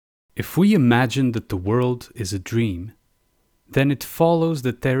If we imagine that the world is a dream, then it follows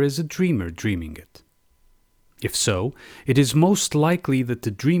that there is a dreamer dreaming it. If so, it is most likely that the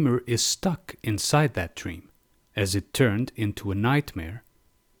dreamer is stuck inside that dream, as it turned into a nightmare,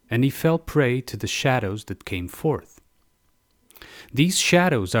 and he fell prey to the shadows that came forth. These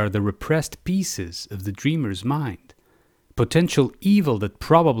shadows are the repressed pieces of the dreamer's mind, potential evil that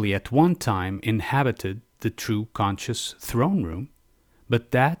probably at one time inhabited the true conscious throne room,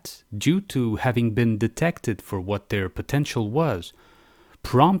 but that, due to having been detected for what their potential was,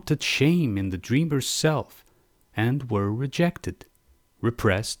 prompted shame in the dreamer's self and were rejected,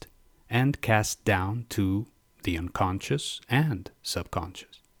 repressed, and cast down to the unconscious and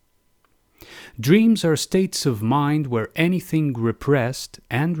subconscious. Dreams are states of mind where anything repressed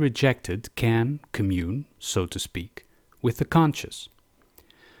and rejected can commune, so to speak, with the conscious.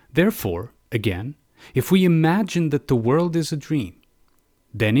 Therefore, again, if we imagine that the world is a dream,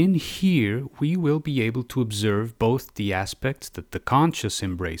 then in here we will be able to observe both the aspects that the conscious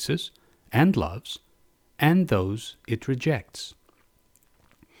embraces and loves, and those it rejects.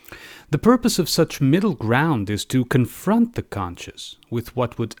 The purpose of such middle ground is to confront the conscious with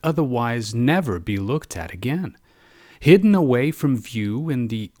what would otherwise never be looked at again, hidden away from view in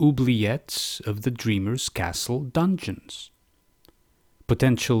the oubliettes of the dreamer's castle dungeons.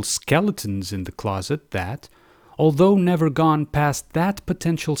 Potential skeletons in the closet that, although never gone past that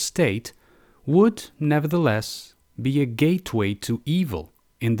potential state, would nevertheless be a gateway to evil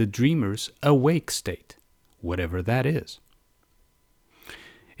in the dreamer's awake state, whatever that is.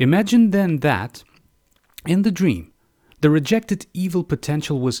 Imagine then that, in the dream, the rejected evil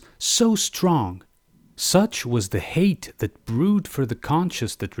potential was so strong, such was the hate that brewed for the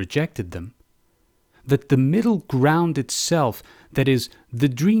conscious that rejected them, that the middle ground itself, that is, the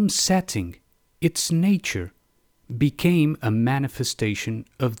dream setting, its nature, became a manifestation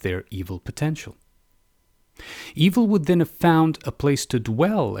of their evil potential. Evil would then have found a place to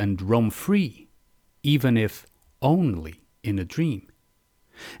dwell and roam free, even if only in a dream.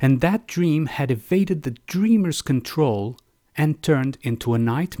 And that dream had evaded the dreamer's control and turned into a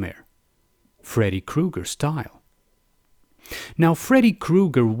nightmare, Freddy Krueger style. Now, Freddy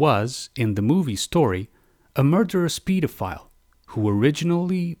Krueger was, in the movie story, a murderous pedophile who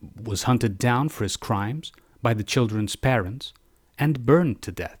originally was hunted down for his crimes by the children's parents and burned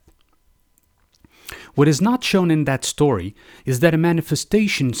to death. What is not shown in that story is that a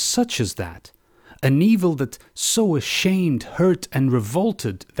manifestation such as that, an evil that so ashamed, hurt, and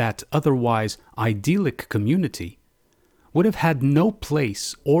revolted that otherwise idyllic community, would have had no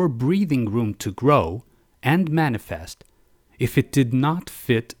place or breathing room to grow and manifest if it did not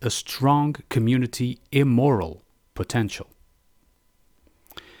fit a strong community immoral potential.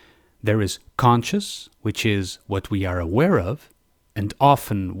 There is conscious, which is what we are aware of, and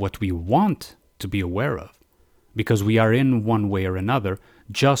often what we want to be aware of, because we are in one way or another,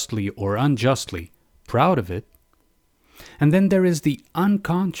 justly or unjustly, proud of it. And then there is the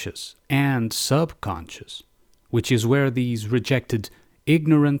unconscious and subconscious, which is where these rejected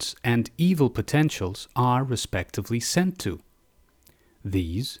ignorance and evil potentials are respectively sent to.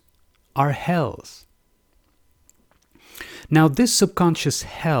 These are hells. Now, this subconscious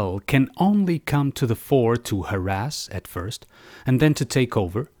hell can only come to the fore to harass at first, and then to take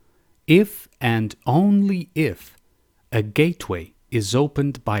over, if and only if a gateway is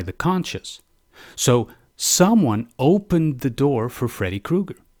opened by the conscious. So, someone opened the door for Freddy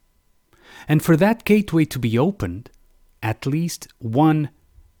Krueger. And for that gateway to be opened, at least one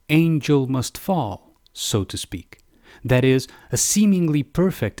angel must fall, so to speak. That is, a seemingly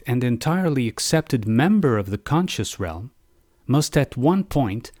perfect and entirely accepted member of the conscious realm must at one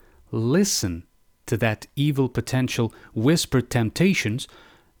point listen to that evil potential whispered temptations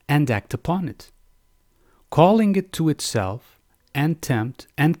and act upon it, calling it to itself and tempt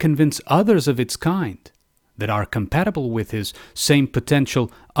and convince others of its kind that are compatible with his same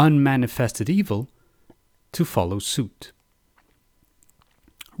potential unmanifested evil to follow suit.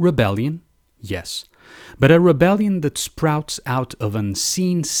 Rebellion, yes, but a rebellion that sprouts out of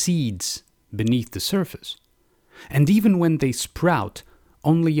unseen seeds beneath the surface. And even when they sprout,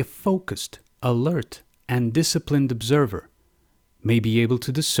 only a focused, alert, and disciplined observer may be able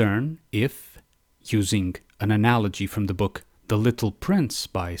to discern if, using an analogy from the book The Little Prince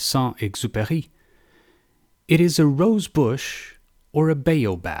by Saint-Exupéry, it is a rose bush or a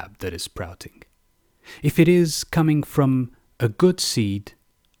baobab that is sprouting, if it is coming from a good seed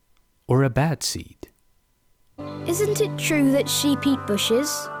or a bad seed. Isn't it true that sheep eat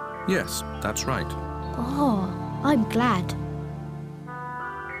bushes? Yes, that's right. Oh, I'm glad.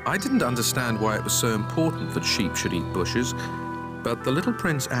 I didn't understand why it was so important that sheep should eat bushes. But the little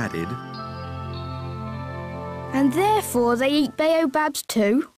prince added, And therefore they eat baobabs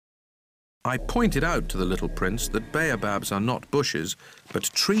too? I pointed out to the little prince that baobabs are not bushes, but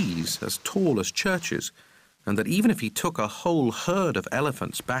trees as tall as churches, and that even if he took a whole herd of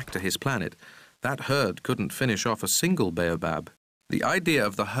elephants back to his planet, that herd couldn't finish off a single baobab. The idea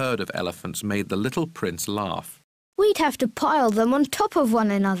of the herd of elephants made the little prince laugh. We'd have to pile them on top of one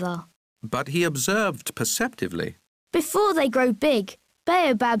another. But he observed perceptively. Before they grow big,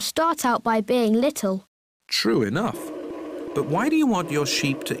 baobabs start out by being little. True enough. But why do you want your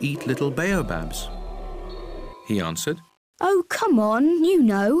sheep to eat little baobabs? He answered, Oh, come on, you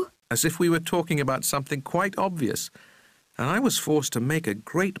know. as if we were talking about something quite obvious, and I was forced to make a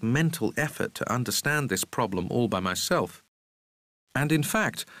great mental effort to understand this problem all by myself. And in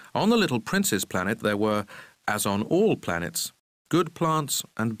fact, on the little prince's planet there were, as on all planets, good plants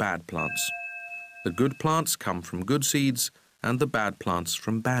and bad plants. The good plants come from good seeds and the bad plants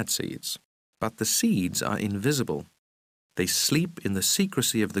from bad seeds. But the seeds are invisible. They sleep in the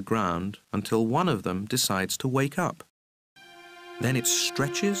secrecy of the ground until one of them decides to wake up. Then it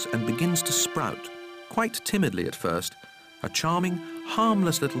stretches and begins to sprout, quite timidly at first, a charming,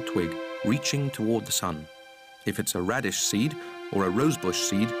 harmless little twig reaching toward the sun. If it's a radish seed or a rosebush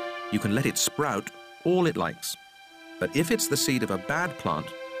seed, you can let it sprout all it likes. But if it's the seed of a bad plant,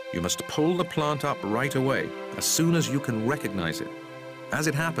 you must pull the plant up right away, as soon as you can recognize it. As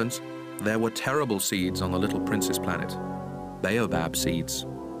it happens, there were terrible seeds on the little prince's planet. Baobab seeds.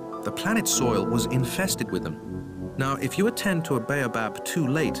 The planet's soil was infested with them. Now, if you attend to a baobab too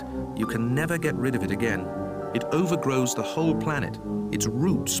late, you can never get rid of it again. It overgrows the whole planet. Its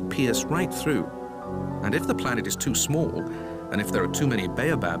roots pierce right through. And if the planet is too small, and if there are too many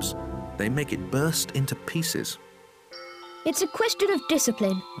baobabs, they make it burst into pieces. It's a question of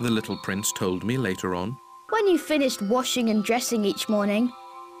discipline. The little prince told me later on. When you've finished washing and dressing each morning,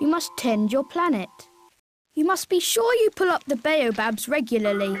 you must tend your planet. You must be sure you pull up the baobabs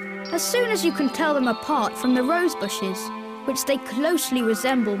regularly, as soon as you can tell them apart from the rose bushes, which they closely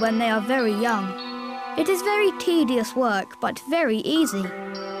resemble when they are very young. It is very tedious work, but very easy.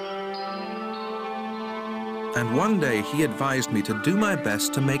 And one day he advised me to do my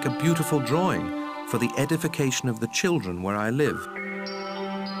best to make a beautiful drawing for the edification of the children where I live.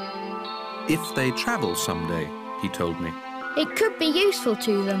 If they travel someday, he told me. It could be useful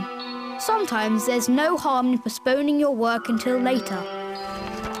to them. Sometimes there's no harm in postponing your work until later.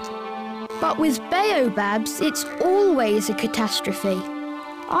 But with baobabs, it's always a catastrophe.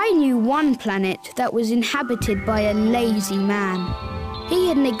 I knew one planet that was inhabited by a lazy man. He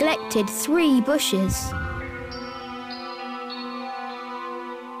had neglected 3 bushes.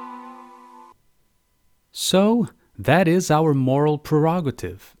 So, that is our moral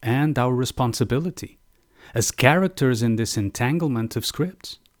prerogative and our responsibility as characters in this entanglement of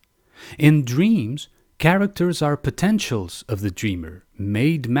scripts. In dreams, characters are potentials of the dreamer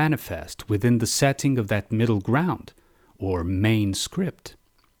made manifest within the setting of that middle ground, or main script.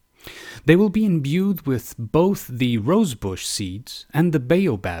 They will be imbued with both the rosebush seeds and the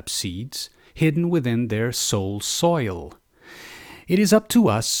baobab seeds hidden within their soul soil. It is up to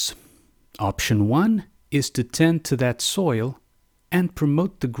us. Option 1 is to tend to that soil and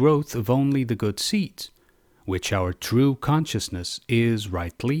promote the growth of only the good seeds, which our true consciousness is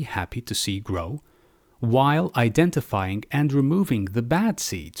rightly happy to see grow, while identifying and removing the bad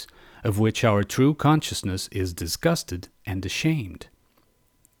seeds, of which our true consciousness is disgusted and ashamed.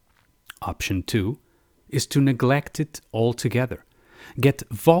 Option 2 is to neglect it altogether, get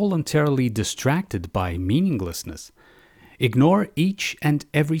voluntarily distracted by meaninglessness, ignore each and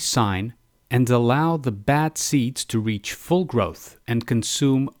every sign, and allow the bad seeds to reach full growth and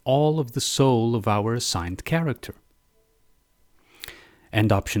consume all of the soul of our assigned character.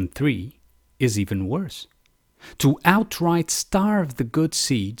 And option 3 is even worse. To outright starve the good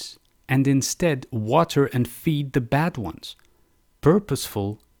seeds and instead water and feed the bad ones,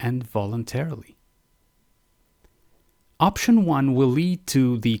 purposeful and voluntarily. Option 1 will lead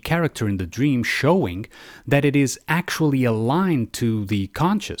to the character in the dream showing that it is actually aligned to the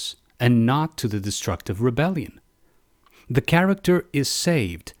conscious and not to the destructive rebellion. The character is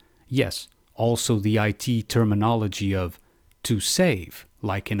saved, yes, also the IT terminology of to save,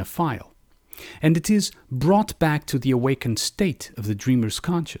 like in a file, and it is brought back to the awakened state of the dreamer's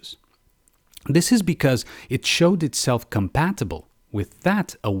conscious. This is because it showed itself compatible with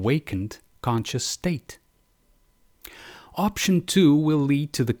that awakened conscious state. Option 2 will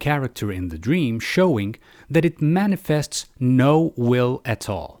lead to the character in the dream showing that it manifests no will at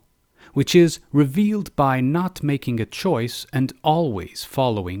all, which is revealed by not making a choice and always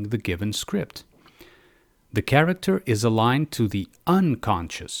following the given script. The character is aligned to the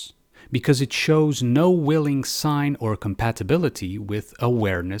unconscious because it shows no willing sign or compatibility with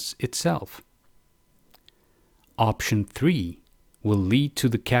awareness itself. Option 3 will lead to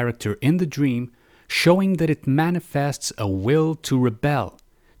the character in the dream showing that it manifests a will to rebel,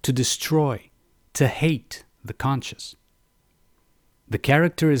 to destroy, to hate the conscious. The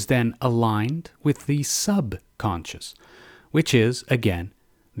character is then aligned with the subconscious, which is, again,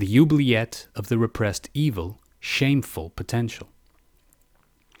 the oubliette of the repressed evil, shameful potential.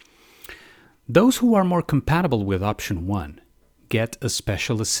 Those who are more compatible with option 1 get a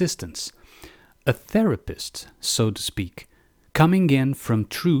special assistance, a therapist, so to speak, coming in from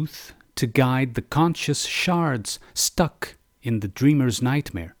truth to guide the conscious shards stuck in the dreamer's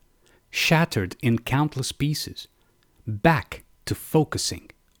nightmare, shattered in countless pieces, back to focusing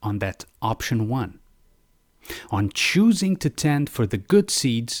on that option 1, on choosing to tend for the good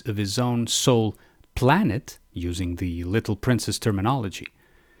seeds of his own soul planet, using the Little Princess terminology,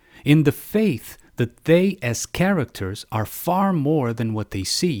 in the faith that they as characters are far more than what they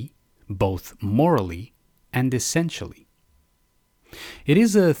see, both morally and essentially. It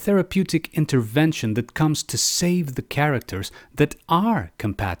is a therapeutic intervention that comes to save the characters that are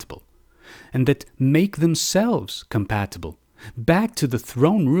compatible and that make themselves compatible back to the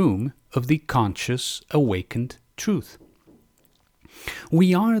throne room of the conscious, awakened truth.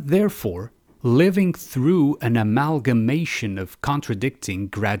 We are, therefore, living through an amalgamation of contradicting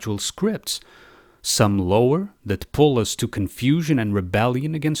gradual scripts, some lower that pull us to confusion and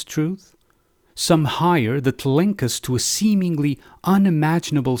rebellion against truth, some higher that link us to a seemingly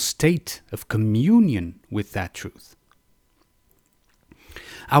unimaginable state of communion with that truth.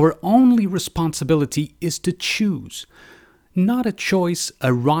 Our only responsibility is to choose, not a choice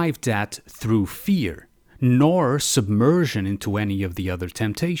arrived at through fear, nor submersion into any of the other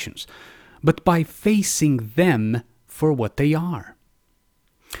temptations, but by facing them for what they are.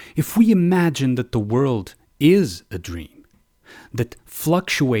 If we imagine that the world is a dream, that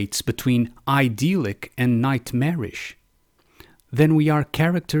fluctuates between idyllic and nightmarish, then we are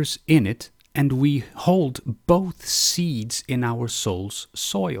characters in it and we hold both seeds in our soul's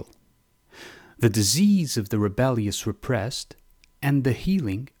soil. The disease of the rebellious repressed and the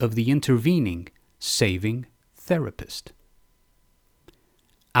healing of the intervening, saving therapist.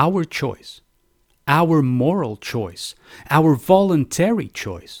 Our choice, our moral choice, our voluntary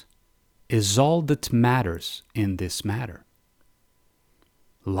choice is all that matters in this matter.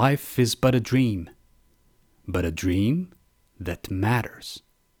 Life is but a dream that matters.